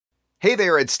Hey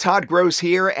there, it's Todd Gross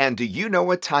here, and do you know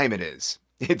what time it is?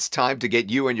 It's time to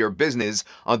get you and your business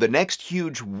on the next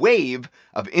huge wave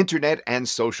of internet and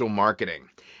social marketing.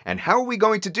 And how are we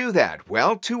going to do that?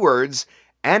 Well, two words: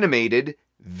 animated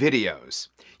videos.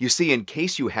 You see, in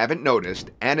case you haven't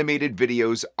noticed, animated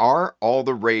videos are all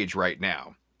the rage right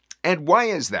now. And why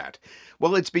is that?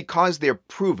 Well, it's because they're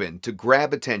proven to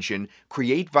grab attention,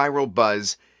 create viral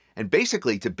buzz, and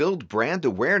basically to build brand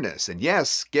awareness, and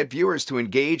yes, get viewers to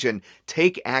engage and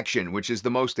take action, which is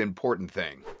the most important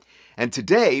thing. And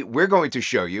today, we're going to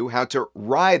show you how to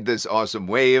ride this awesome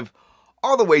wave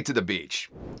all the way to the beach.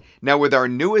 Now, with our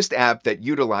newest app that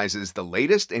utilizes the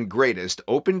latest and greatest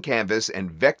open canvas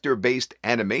and vector-based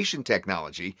animation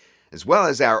technology, as well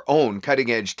as our own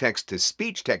cutting-edge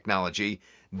text-to-speech technology,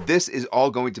 this is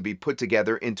all going to be put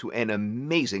together into an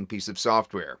amazing piece of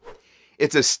software.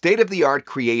 It's a state-of-the-art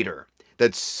creator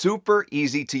that's super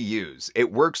easy to use.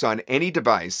 It works on any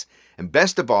device, and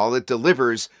best of all, it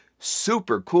delivers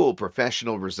super cool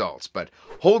professional results. But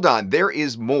hold on, there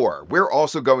is more. We're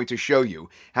also going to show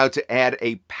you how to add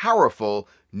a powerful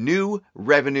new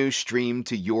revenue stream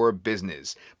to your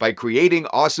business by creating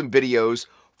awesome videos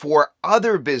for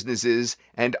other businesses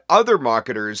and other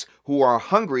marketers who are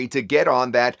hungry to get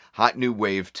on that hot new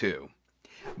wave too.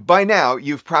 By now,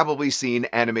 you've probably seen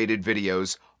animated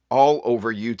videos all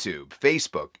over YouTube,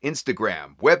 Facebook,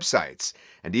 Instagram, websites,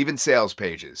 and even sales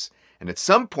pages. And at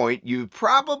some point, you've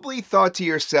probably thought to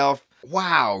yourself,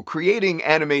 wow, creating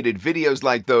animated videos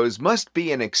like those must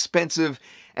be an expensive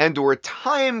and/or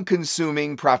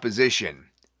time-consuming proposition.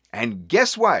 And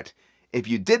guess what? If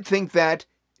you did think that,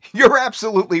 you're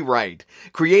absolutely right.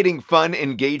 Creating fun,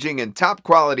 engaging, and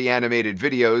top-quality animated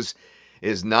videos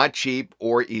is not cheap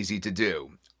or easy to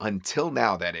do. Until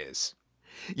now, that is.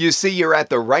 You see, you're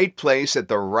at the right place at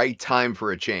the right time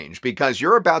for a change, because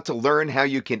you're about to learn how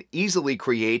you can easily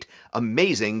create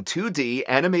amazing 2D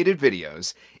animated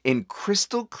videos in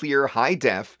crystal clear high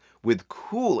def with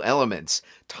cool elements,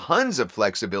 tons of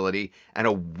flexibility, and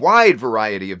a wide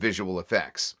variety of visual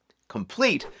effects,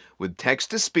 complete with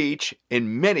text-to-speech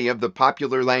in many of the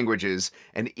popular languages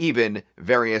and even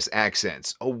various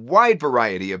accents, a wide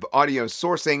variety of audio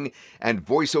sourcing and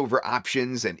voiceover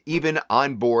options, and even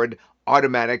onboard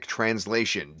automatic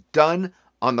translation done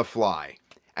on the fly.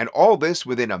 And all this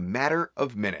within a matter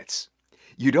of minutes.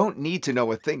 You don't need to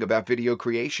know a thing about video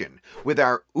creation. With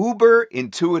our uber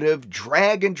intuitive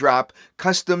drag and drop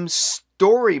custom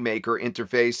story maker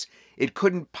interface, it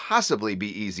couldn't possibly be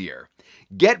easier.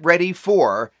 Get ready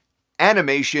for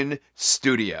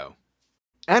AnimationStudio.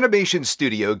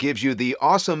 AnimationStudio gives you the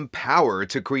awesome power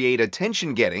to create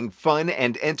attention-getting, fun,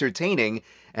 and entertaining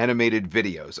animated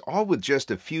videos, all with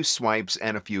just a few swipes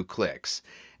and a few clicks.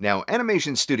 Now,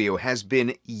 AnimationStudio has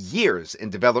been years in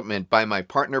development by my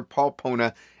partner Paul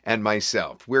Pona and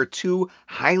myself. We're two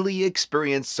highly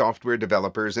experienced software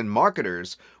developers and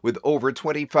marketers with over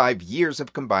 25 years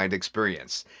of combined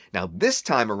experience. Now, this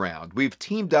time around, we've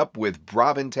teamed up with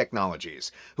Bravin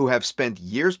Technologies, who have spent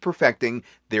years perfecting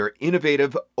their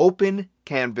innovative open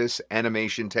canvas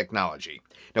animation technology.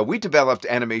 Now, we developed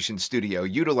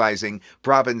AnimationStudio utilizing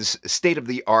Bravin's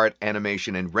state-of-the-art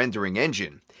animation and rendering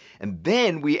engine. And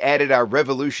then we added our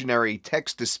revolutionary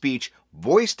text-to-speech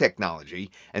voice technology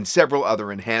and several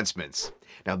other enhancements.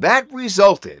 Now, that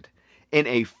resulted in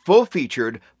a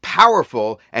full-featured,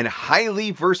 powerful, and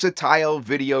highly versatile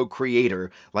video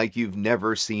creator like you've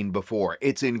never seen before.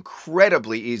 It's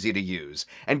incredibly easy to use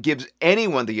and gives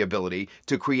anyone the ability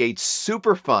to create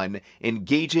super fun,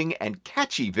 engaging, and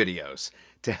catchy videos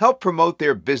to help promote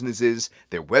their businesses,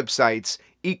 their websites,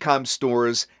 e-com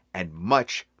stores, and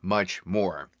much, much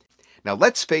more. Now,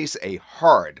 let's face a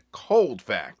hard, cold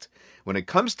fact. When it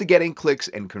comes to getting clicks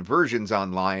and conversions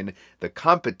online, the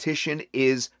competition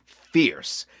is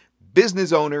fierce.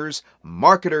 Business owners,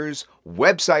 marketers,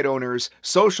 website owners,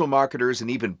 social marketers, and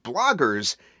even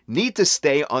bloggers need to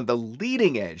stay on the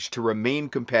leading edge to remain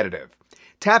competitive.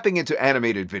 Tapping into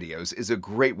animated videos is a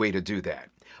great way to do that.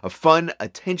 A fun,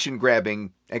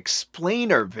 attention-grabbing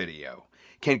explainer video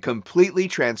can completely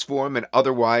transform an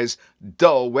otherwise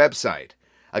dull website.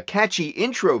 A catchy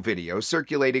intro video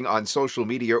circulating on social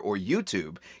media or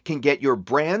YouTube can get your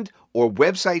brand or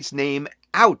website's name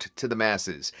out to the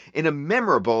masses in a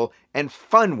memorable and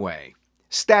fun way.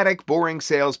 Static, boring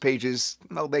sales pages,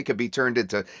 well, they could be turned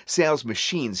into sales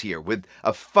machines here with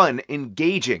a fun,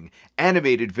 engaging,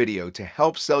 animated video to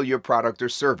help sell your product or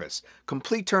service.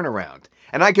 Complete turnaround.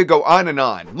 And I could go on and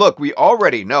on. Look, we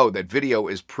already know that video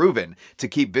is proven to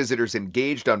keep visitors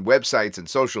engaged on websites and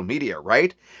social media,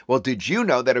 right? Well, did you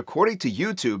know that according to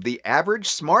YouTube, the average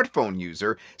smartphone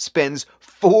user spends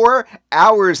 4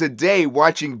 hours a day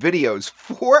watching videos?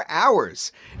 4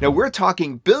 hours! Now, we're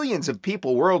talking billions of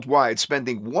people worldwide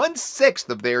spending 1/6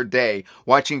 of their day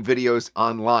watching videos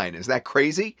online. Is that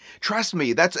crazy? Trust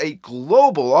me, that's a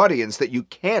global audience that you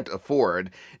can't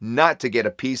afford not to get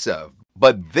a piece of.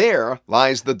 But there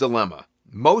lies the dilemma.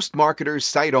 Most marketers,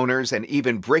 site owners, and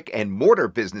even brick and mortar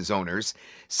business owners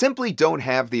simply don't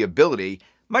have the ability,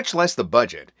 much less the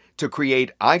budget, to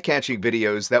create eye-catching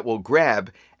videos that will grab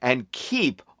and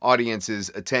keep audiences'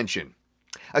 attention.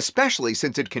 Especially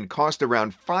since it can cost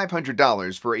around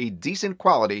 $500 for a decent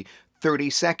quality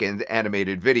 30-second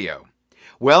animated video.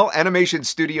 Well,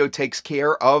 AnimationStudio takes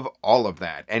care of all of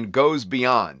that and goes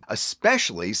beyond,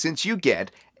 especially since you get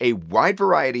a wide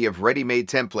variety of ready-made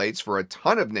templates for a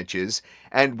ton of niches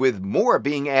and with more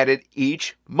being added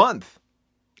each month.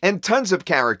 And tons of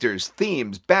characters,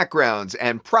 themes, backgrounds,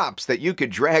 and props that you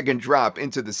could drag and drop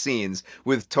into the scenes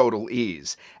with total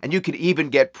ease. And you could even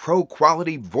get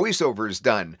pro-quality voiceovers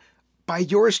done by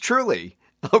yours truly.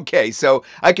 Okay, so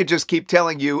I could just keep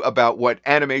telling you about what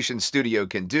AnimationStudio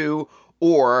can do,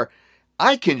 or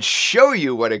I can show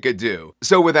you what it could do.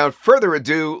 So without further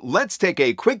ado, let's take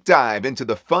a quick dive into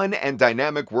the fun and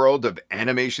dynamic world of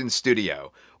AnimationStudio.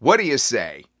 What do you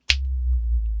say?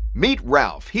 Meet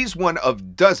Ralph. He's one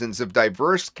of dozens of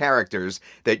diverse characters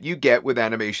that you get with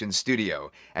AnimationStudio,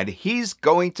 and he's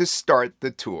going to start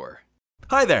the tour.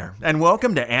 Hi there, and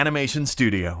welcome to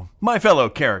AnimationStudio. My fellow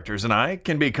characters and I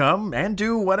can become and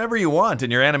do whatever you want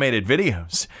in your animated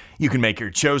videos. You can make your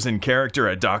chosen character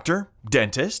a doctor,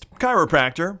 dentist,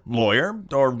 chiropractor, lawyer,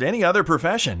 or any other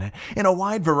profession in a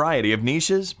wide variety of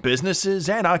niches, businesses,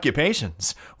 and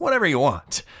occupations. Whatever you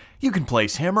want. You can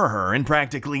place him or her in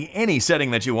practically any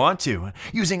setting that you want to,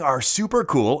 using our super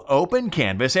cool open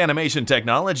canvas animation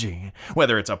technology.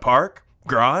 Whether it's a park,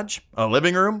 garage, a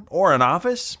living room, or an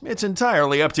office, it's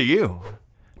entirely up to you.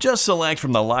 Just select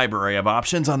from the library of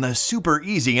options on the super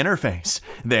easy interface,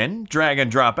 then drag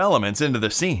and drop elements into the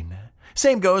scene.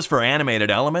 Same goes for animated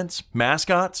elements,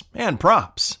 mascots, and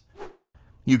props.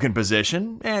 You can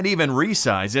position and even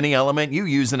resize any element you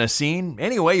use in a scene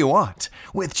any way you want,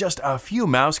 with just a few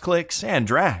mouse clicks and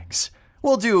drags.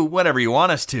 We'll do whatever you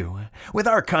want us to. With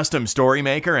our custom story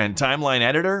maker and timeline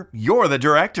editor, you're the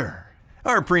director.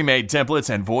 Our pre-made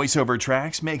templates and voiceover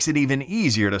tracks makes it even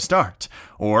easier to start.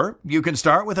 Or you can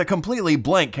start with a completely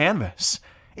blank canvas.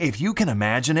 If you can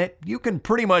imagine it, you can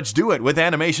pretty much do it with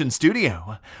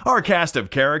AnimationStudio. Our cast of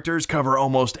characters cover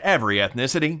almost every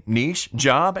ethnicity, niche,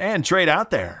 job, and trade out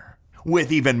there.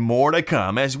 With even more to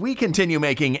come as we continue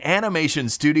making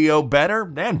AnimationStudio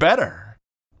better and better.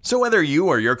 So whether you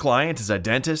or your client is a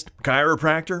dentist,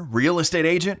 chiropractor, real estate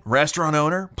agent, restaurant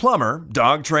owner, plumber,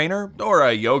 dog trainer, or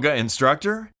a yoga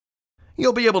instructor,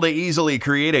 you'll be able to easily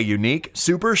create a unique,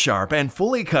 super sharp, and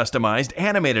fully customized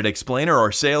animated explainer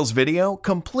or sales video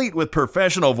complete with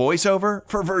professional voiceover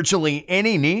for virtually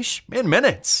any niche in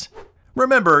minutes.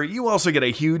 Remember, you also get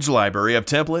a huge library of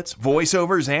templates,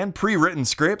 voiceovers, and pre-written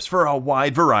scripts for a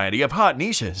wide variety of hot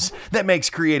niches that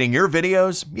makes creating your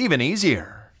videos even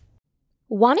easier.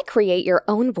 Want to create your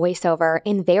own voiceover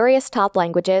in various top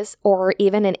languages or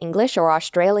even an English or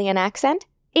Australian accent?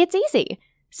 It's easy.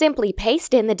 Simply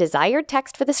paste in the desired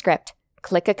text for the script,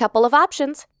 click a couple of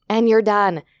options, and you're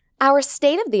done. Our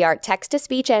state-of-the-art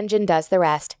text-to-speech engine does the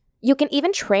rest. You can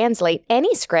even translate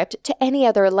any script to any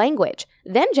other language,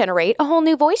 then generate a whole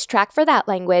new voice track for that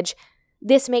language.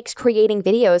 This makes creating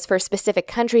videos for specific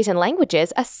countries and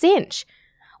languages a cinch.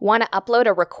 Want to upload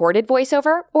a recorded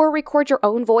voiceover or record your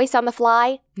own voice on the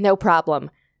fly? No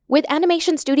problem. With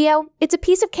AnimationStudio, it's a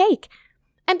piece of cake.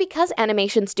 And because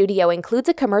AnimationStudio includes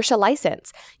a commercial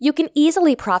license, you can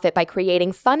easily profit by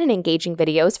creating fun and engaging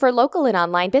videos for local and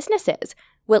online businesses.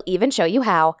 We'll even show you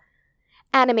how.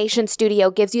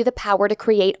 AnimationStudio gives you the power to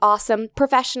create awesome,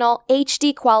 professional,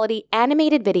 HD quality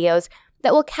animated videos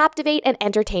that will captivate and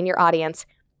entertain your audience.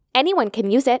 Anyone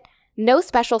can use it. No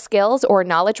special skills or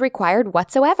knowledge required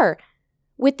whatsoever.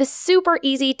 With the super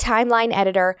easy timeline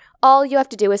editor, all you have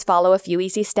to do is follow a few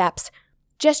easy steps.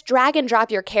 Just drag and drop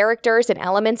your characters and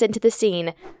elements into the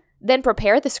scene, then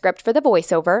prepare the script for the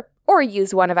voiceover, or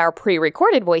use one of our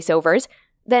pre-recorded voiceovers,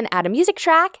 then add a music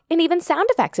track and even sound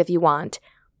effects if you want.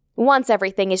 Once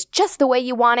everything is just the way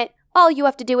you want it, All you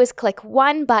have to do is click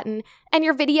one button, and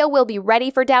your video will be ready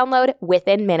for download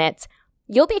within minutes.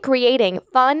 You'll be creating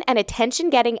fun and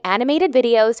attention-getting animated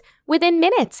videos within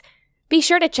minutes. Be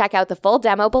sure to check out the full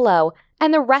demo below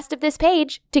and the rest of this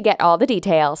page to get all the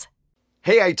details.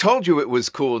 Hey, I told you it was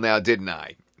cool now, didn't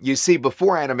I? You see,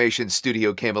 before Animation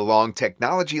Studio came along,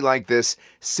 technology like this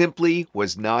simply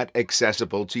was not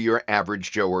accessible to your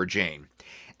average Joe or Jane.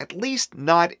 At least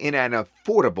not in an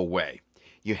affordable way.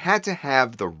 You had to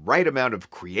have the right amount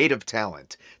of creative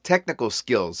talent, technical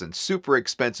skills, and super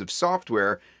expensive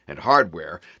software and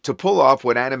hardware to pull off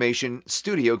what Animation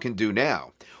Studio can do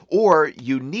now. Or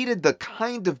you needed the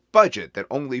kind of budget that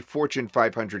only Fortune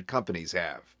 500 companies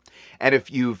have. And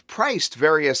if you've priced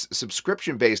various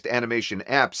subscription-based animation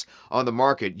apps on the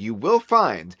market, you will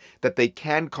find that they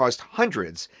can cost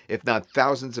hundreds, if not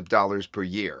thousands of dollars per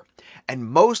year. And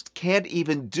most can't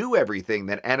even do everything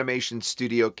that Animation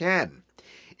Studio can.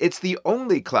 It's the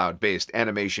only cloud-based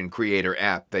animation creator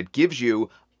app that gives you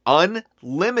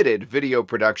unlimited video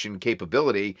production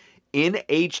capability in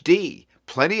HD,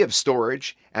 plenty of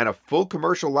storage, and a full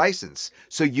commercial license,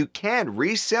 so you can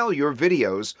resell your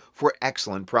videos for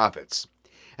excellent profits.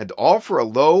 And all for a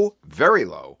low, very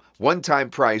low,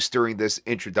 one-time price during this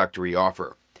introductory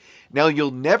offer. Now,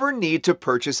 you'll never need to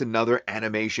purchase another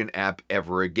animation app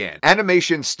ever again.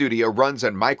 Animation Studio runs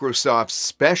on Microsoft's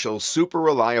special super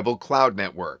reliable cloud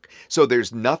network, so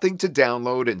there's nothing to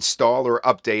download, install, or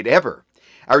update ever.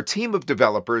 Our team of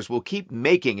developers will keep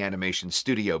making Animation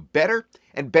Studio better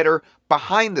and better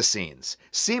behind the scenes,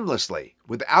 seamlessly,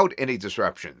 without any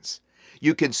disruptions.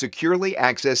 You can securely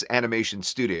access Animation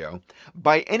Studio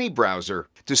by any browser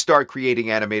to start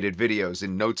creating animated videos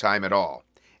in no time at all.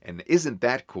 And isn't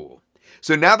that cool?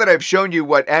 So now that I've shown you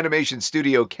what Animation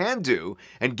Studio can do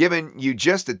and given you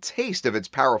just a taste of its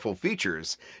powerful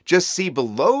features, just see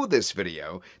below this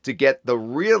video to get the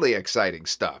really exciting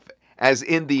stuff, as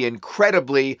in the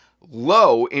incredibly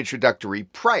low introductory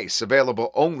price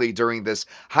available only during this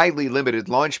highly limited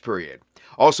launch period.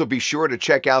 Also, be sure to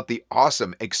check out the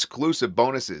awesome exclusive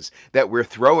bonuses that we're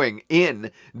throwing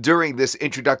in during this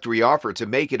introductory offer to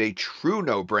make it a true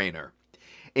no-brainer,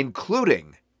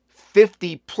 including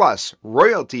 50+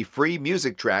 royalty-free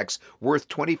music tracks worth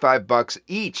 $25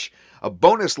 each, a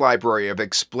bonus library of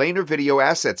explainer video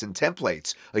assets and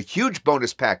templates, a huge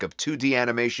bonus pack of 2D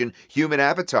animation human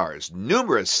avatars,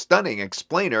 numerous stunning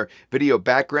explainer video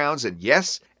backgrounds, and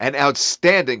yes, an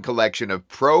outstanding collection of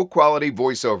pro-quality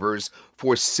voiceovers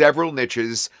for several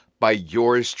niches by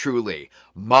yours truly.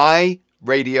 My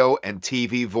radio and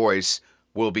TV voice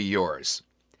will be yours.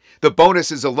 The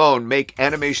bonuses alone make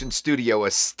Animation Studio a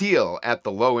steal at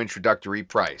the low introductory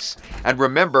price. And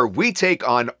remember, we take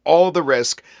on all the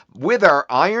risk with our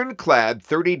ironclad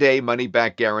 30-day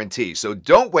money-back guarantee. So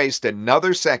don't waste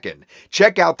another second.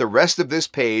 Check out the rest of this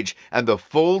page and the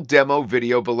full demo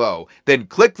video below. Then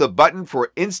click the button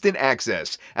for instant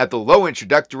access at the low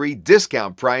introductory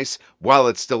discount price while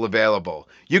it's still available.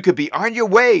 You could be on your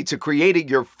way to creating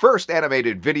your first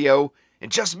animated video in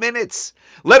just minutes.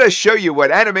 Let us show you what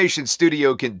Animation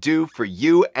Studio can do for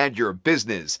you and your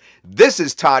business. This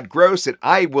is Todd Gross, and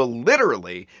I will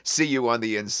literally see you on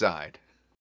the inside.